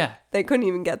quick?" Yeah. They couldn't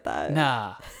even get that.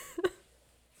 Nah.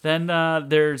 Then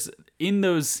there's in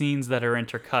those scenes that are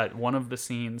intercut, one of the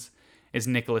scenes is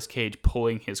Nicolas Cage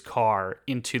pulling his car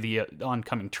into the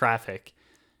oncoming traffic.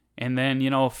 And then,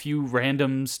 a few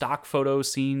random stock photo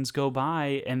scenes go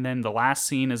by, and then the last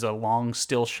scene is a long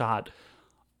still shot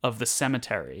of the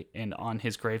cemetery and on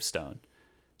his gravestone.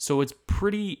 So it's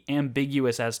pretty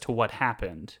ambiguous as to what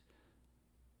happened.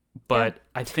 But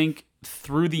I think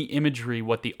through the imagery,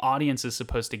 what the audience is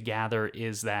supposed to gather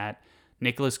is that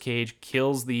Nicolas Cage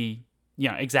kills the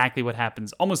exactly what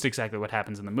happens, almost exactly what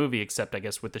happens in the movie, except I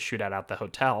guess with the shootout at the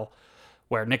hotel,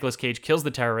 where Nicolas Cage kills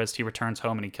the terrorist, he returns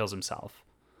home and he kills himself.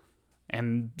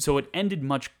 And so it ended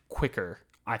much quicker,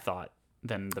 I thought,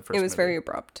 than the first movie. It was very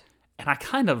abrupt. And I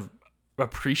kind of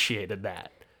appreciated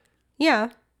that. Yeah,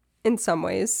 in some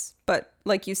ways. But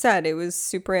like you said, it was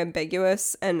super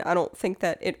ambiguous, and I don't think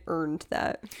that it earned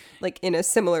that. Like, in a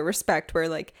similar respect where,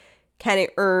 like, can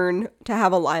it earn to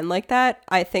have a line like that?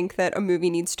 I think that a movie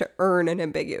needs to earn an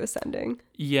ambiguous ending.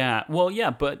 Yeah, well,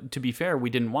 yeah, but to be fair, we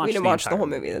didn't watch the whole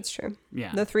movie. That's true.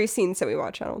 Yeah. The 3 scenes that we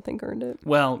watched, I don't think earned it.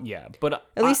 Well, yeah, but...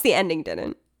 At least the ending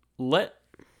didn't. Let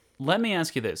me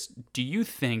ask you this. Do you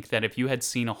think that if you had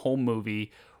seen a whole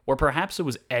movie, or perhaps it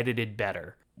was edited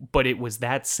better, but it was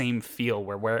that same feel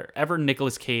where wherever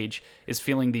Nicolas Cage is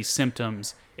feeling these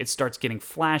symptoms, it starts getting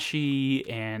flashy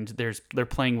and they're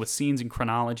playing with scenes and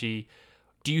chronology.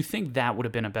 Do you think that would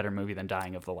have been a better movie than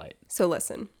Dying of the Light? So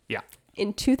listen. Yeah.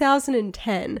 In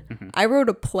 2010, I wrote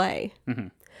a play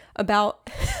about,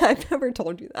 I've never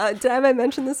told you that. Have I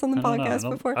mentioned this on the podcast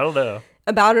before? I don't know.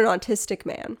 About an autistic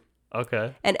man.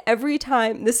 Okay. And every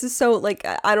time, this is so, like,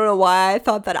 I don't know why I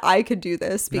thought that I could do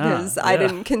this, because I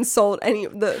didn't consult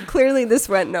clearly this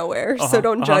went nowhere, so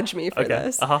don't judge me for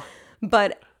this.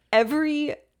 But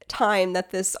every time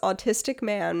that this autistic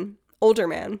man, older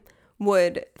man,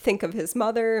 would think of his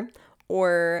mother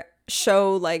or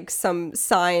show, like, some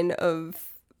sign of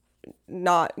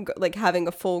not, like, having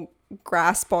a full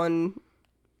grasp on,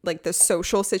 like, the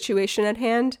social situation at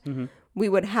hand, we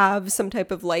would have some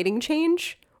type of lighting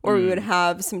change. Or we would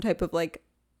have some type of, like,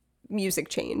 music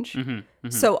change.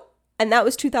 So, and that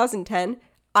was 2010.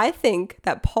 I think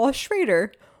that Paul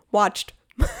Schrader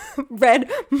read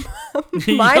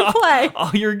my play.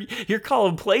 Oh, you're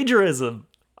calling plagiarism.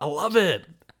 I love it.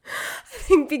 I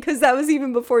think because that was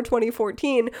even before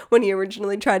 2014 when he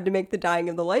originally tried to make the Dying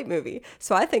of the Light movie.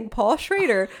 So I think Paul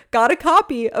Schrader got a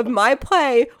copy of my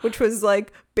play, which was,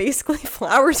 like, basically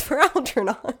Flowers for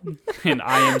Algernon. And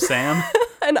I Am Sam.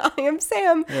 And I Am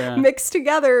Sam mixed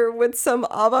together with some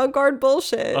avant-garde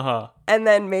bullshit and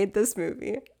then made this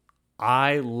movie.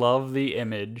 I love the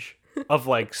image of,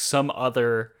 like, some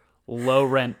other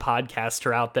low-rent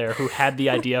podcaster out there who had the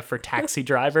idea for Taxi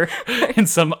Driver and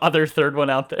some other third one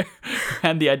out there who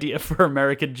had the idea for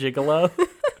American Gigolo.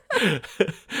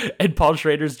 And Paul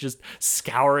Schrader's just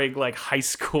scouring, like, high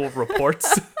school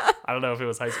reports. I don't know if it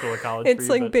was high school or college. It's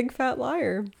for you, like Big Fat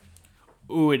Liar.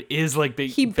 Ooh, it is like big.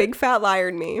 He big fat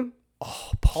liared me.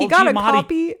 Oh, Paul he got Giamatti a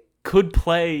copy. Could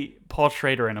play Paul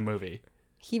Schrader in a movie.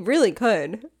 He really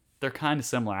could. They're kind of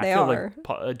similar. They I feel are.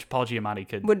 like Paul Giamatti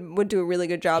could would do a really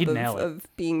good job of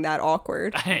being that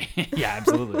awkward. Yeah,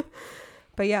 absolutely.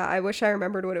 But yeah, I wish I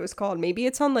remembered what it was called. Maybe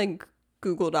it's on, like,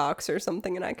 Google Docs or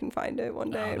something, and I can find it one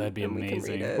day. Oh, that'd be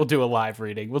amazing. We we'll do a live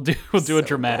reading. We'll do a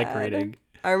dramatic reading.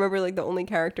 I remember, like, the only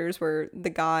characters were the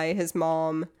guy, his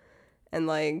mom, and,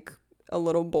 like, a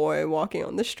little boy walking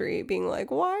on the street being like,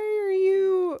 why are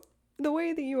you the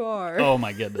way that you are? Oh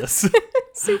my goodness.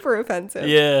 Super offensive.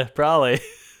 Yeah, probably.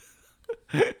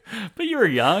 But you were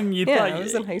young. You thought I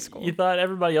was in high school. You thought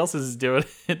everybody else is doing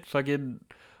it. Fucking,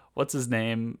 what's his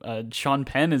name? Sean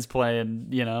Penn is playing,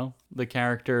 the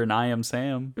character in I Am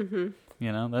Sam.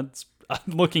 That's,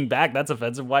 looking back, that's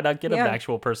offensive. Why not get an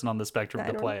actual person on the spectrum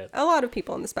to play it? A lot of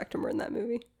people on the spectrum were in that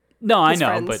movie. No, I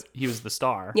know, but he was the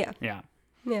star. Yeah.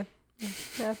 Yeah.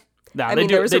 No, I mean,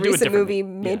 there was a recent movie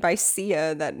made by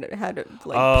Sia that had,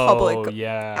 like, public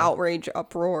outrage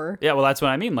uproar. Yeah, well, that's what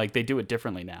I mean. Like, they do it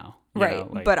differently now. Right.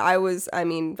 But I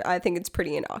think it's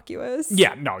pretty innocuous.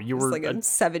 Yeah, no, you were like a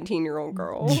 17-year-old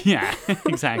girl. Yeah,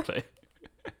 exactly.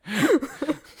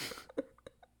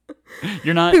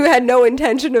 You're not... Who had no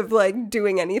intention of, like,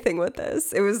 doing anything with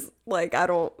this. It was like,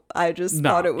 I just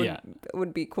thought it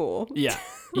would be cool. Yeah.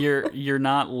 You're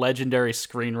not legendary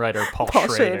screenwriter Paul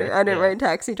Schrader. I didn't write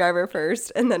Taxi Driver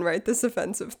first and then write this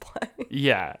offensive play.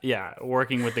 Yeah.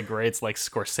 Working with the greats like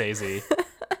Scorsese,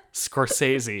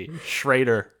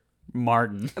 Schrader,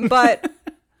 Martin. But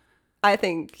I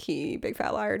think he big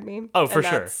fat liared me. Oh, for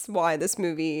sure. That's why this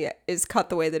movie is cut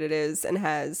the way that it is and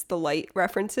has the light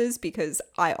references, because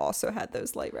I also had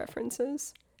those light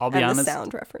references. I'll be honest. And the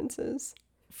sound references.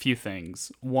 Few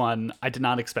things. One, I did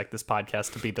not expect this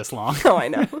podcast to be this long. Oh, I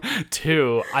know.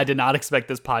 Two, I did not expect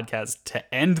this podcast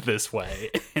to end this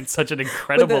way in such an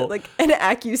incredible... With an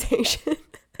accusation.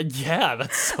 Yeah,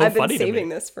 that's so funny to me. I've been saving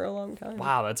this for a long time.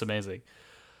 Wow, that's amazing.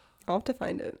 I'll have to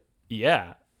find it.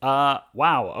 Yeah.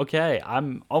 Wow. Okay.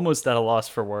 I'm almost at a loss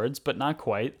for words, but not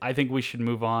quite. I think we should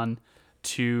move on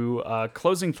to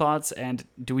closing thoughts. And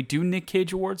do we do Nick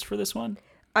Cage awards for this one?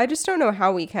 I just don't know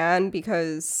how we can,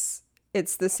 because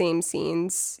it's the same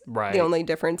scenes. Right. The only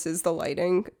difference is the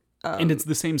lighting. And it's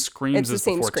the same screams It's the as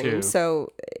same before, scream. too.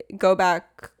 So go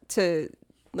back to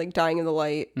like Dying in the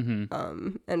Light,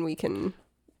 Mm-hmm. and we can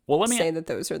Well, let me say that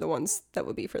those are the ones that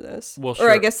would be for this. Well, Or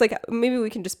I sure. guess like maybe we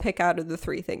can just pick out of the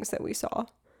three things that we saw.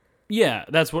 Yeah,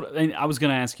 that's what I was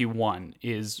going to ask you. One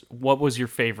is, what was your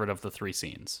favorite of the three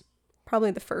scenes?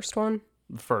 Probably the first one,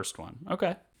 The first one.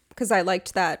 Okay. because I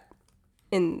liked that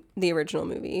in the original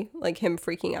movie, like him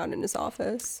freaking out in his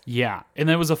office. Yeah, and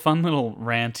there was a fun little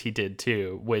rant he did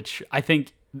too, which I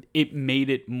think it made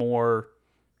it more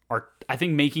I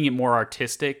think making it more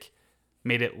artistic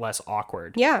made it less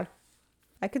awkward, Yeah,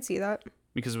 I could see that.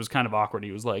 because it was kind of awkward.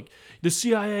 He was like, the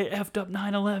CIA effed up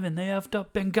 9/11, they effed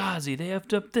up Benghazi, they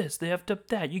effed up this, they effed up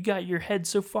that. You got your head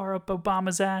so far up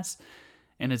Obama's ass.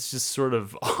 And it's just sort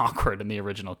of awkward in the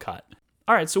original cut.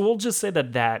 All right, so we'll just say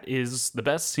that that is the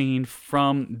best scene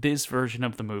from this version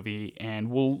of the movie, and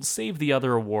we'll save the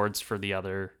other awards for the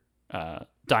other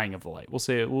Dying of the Light.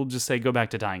 We'll just say go back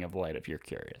to Dying of the Light if you're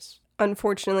curious.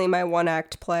 Unfortunately, my one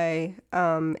act play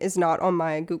is not on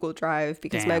my Google Drive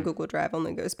because my Damn. Google Drive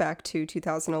only goes back to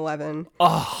 2011.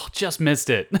 Oh, just missed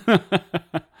it.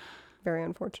 Very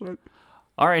unfortunate.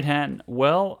 All right, Han.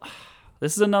 Well,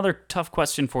 this is another tough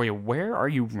question for you. Where are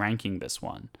you ranking this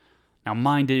one? Now,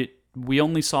 mind it, we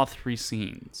only saw 3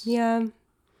 scenes. Yeah.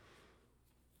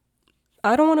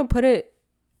 I don't want to put it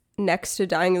next to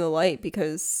Dying of the Light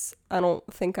because I don't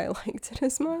think I liked it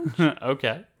as much.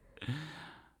 Okay.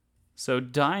 So,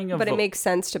 Dying of But the it makes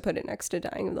sense to put it next to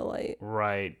Dying of the Light.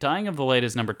 Right. Dying of the Light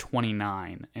is number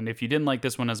 29. And if you didn't like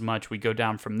this one as much, we go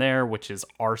down from there, which is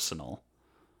Arsenal.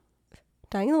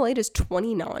 Dying of the Light is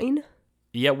 29?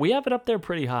 Yeah, we have it up there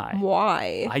pretty high.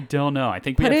 Why? I don't know. I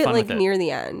think we Put had it fun like with it. near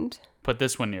the end. Put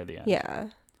this one near the end. Yeah.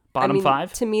 Bottom I mean,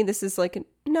 5? To me, this is like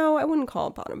no, I wouldn't call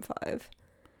it bottom 5.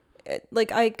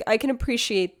 Like I can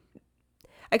appreciate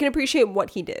what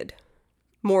he did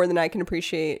more than I can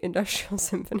appreciate Industrial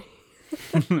Symphony.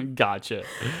 Gotcha.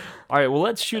 All right, well,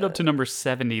 let's shoot up to number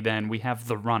 70 then. We have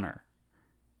The Runner.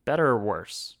 Better or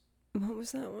worse? What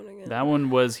was that one again? That one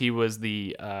was he was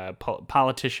the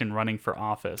politician running for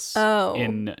office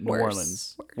in New worse.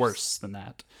 Orleans. Worse than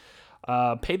that.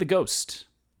 Pay the Ghost.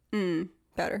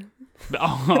 Better.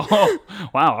 Oh,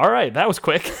 wow. All right. That was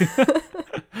quick.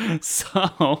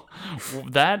 So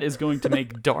that is going to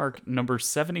make Dark number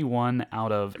 71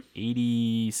 out of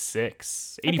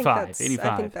 86. 85. I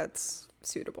 85. think that's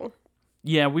suitable.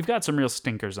 Yeah, we've got some real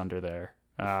stinkers under there.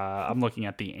 I'm looking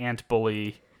at the Ant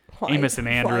Bully, Amos and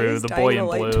why Andrew, is The Dying Boy of in the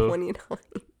Light Blue. 29?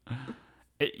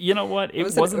 You know what? It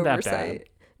was an wasn't that bad. oversight.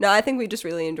 No, I think we just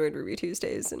really enjoyed Ruby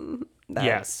Tuesdays, and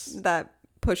that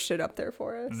pushed it up there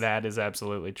for us. That is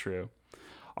absolutely true.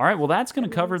 All right, well, that's going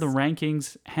to cover the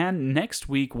rankings. And next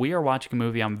week, we are watching a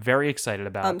movie I'm very excited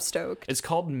about. I'm stoked. It's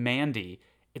called Mandy.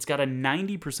 It's got a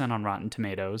 90% on Rotten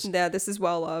Tomatoes. Yeah, this is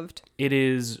well loved. It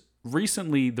is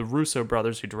recently the Russo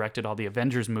brothers, who directed all the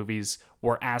Avengers movies,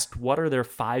 were asked what are their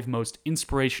 5 most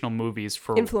inspirational movies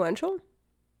for Influential?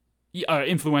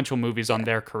 influential movies on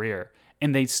their career.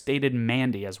 And they stated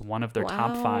Mandy as one of their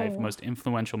top 5 Wow. most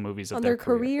influential movies of On their their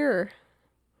career.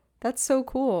 That's so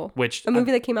cool. Which A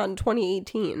movie that came out in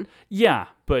 2018. yeah,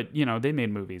 but they made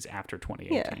movies after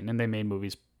 2018, and they made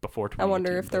movies before 2018. I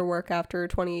wonder if their work after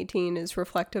 2018 is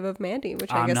reflective of Mandy,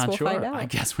 which I I'm guess not we'll sure. find out. I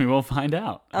guess we will find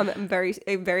out. I'm very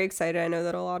excited. I know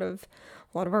that a lot of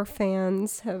our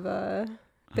fans have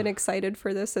been excited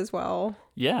for this as well.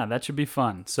 Yeah, that should be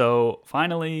fun. So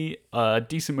finally, a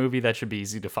decent movie that should be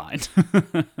easy to find.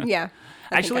 Yeah.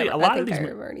 Actually, a lot of these I've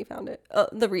already found it.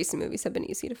 The recent movies have been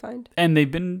easy to find. And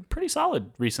they've been pretty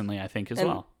solid recently, I think, as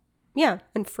well. Yeah,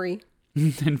 and free.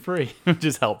 And free, which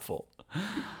is helpful.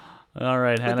 All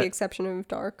right, With Hannah. the exception of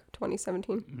Dark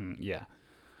 2017. Yeah.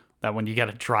 That one you got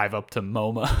to drive up to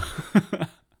MoMA.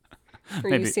 Or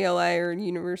Maybe. UCLA or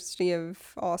University of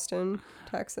Austin,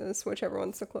 Texas, whichever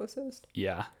one's the closest.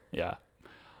 Yeah.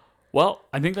 Well,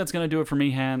 I think that's going to do it for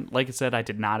me, Han. Like I said, I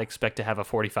did not expect to have a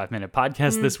 45-minute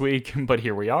podcast this week, but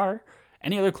here we are.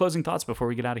 Any other closing thoughts before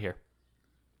we get out of here?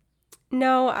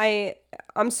 No,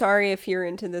 I'm sorry if you're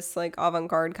into this like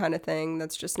avant-garde kind of thing.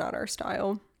 That's just not our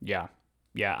style. Yeah.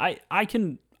 I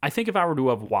think if I were to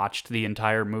have watched the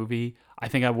entire movie, I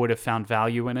think I would have found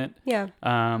value in it. Yeah.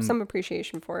 Some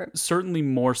appreciation for it. Certainly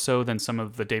more so than some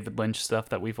of the David Lynch stuff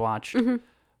that we've watched.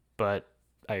 But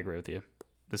I agree with you.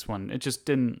 This one, it just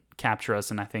didn't capture us,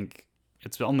 and I think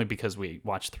it's only because we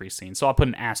watched 3 scenes. So I'll put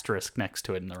an asterisk next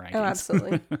to it in the rankings. Oh,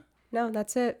 absolutely. No,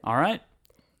 that's it. All right.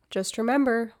 Just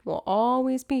remember, we'll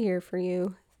always be here for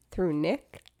you through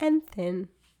Nick and Thin.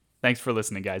 Thanks for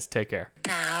listening, guys. Take care.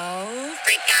 Now